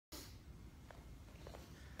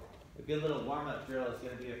good little warm-up drill is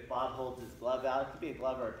going to be if Bob holds his glove out. It could be a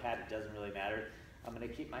glove or a pad, it doesn't really matter. I'm going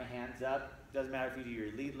to keep my hands up. Doesn't matter if you do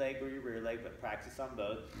your lead leg or your rear leg, but practice on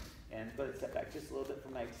both. And go ahead and step back just a little bit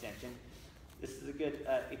from my extension. This is a good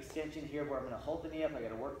extension here where I'm going to hold the knee up. I got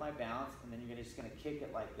to work my balance, and then you're just going to kick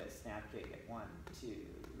it like this. Snap kick it. 1, 2, 3,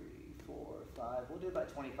 4, 5. We'll do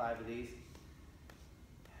about 25 of these.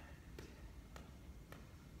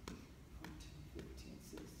 14, 15,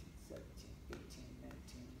 16, 17, 18,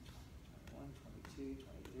 19, 20, 21, 22,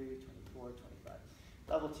 23, 24, 25.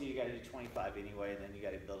 Level 2, you got to do 25 anyway, and then you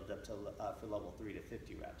got to build it up to for level 3 to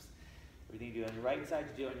 50 reps. Everything you do on your right side,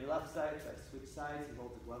 you do on your left side. So I switch sides, you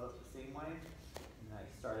hold the glove up the same way. And I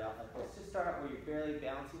start out like this. Just start out where you're barely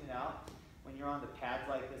balancing it out. When you're on the pads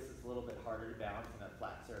like this, it's a little bit harder to balance than a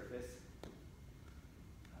flat surface.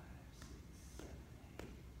 5, 6, 7, 8,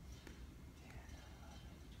 10, 11,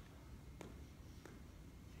 12,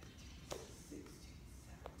 15, 16, 17, 18,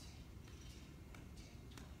 19,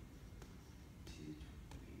 20, 22,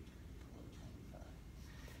 23, 24, 25.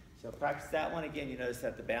 So practice that one again. You notice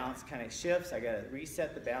that the balance kind of shifts. I got to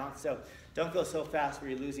reset the balance. So don't go so fast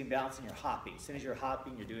where you're losing balance and you're hopping. As soon as you're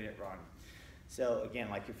hopping, you're doing it wrong. So again,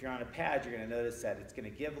 like if you're on a pad, you're going to notice that it's going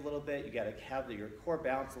to give a little bit. You got to have your core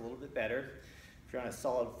balance a little bit better. If you're on a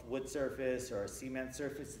solid wood surface or a cement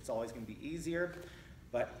surface, it's always going to be easier.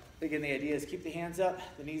 But again, the idea is keep the hands up.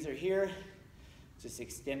 The knees are here. Just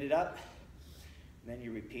extend it up. And then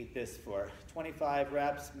you repeat this for 25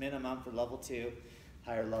 reps minimum for level 2.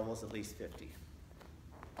 Higher levels, at least 50.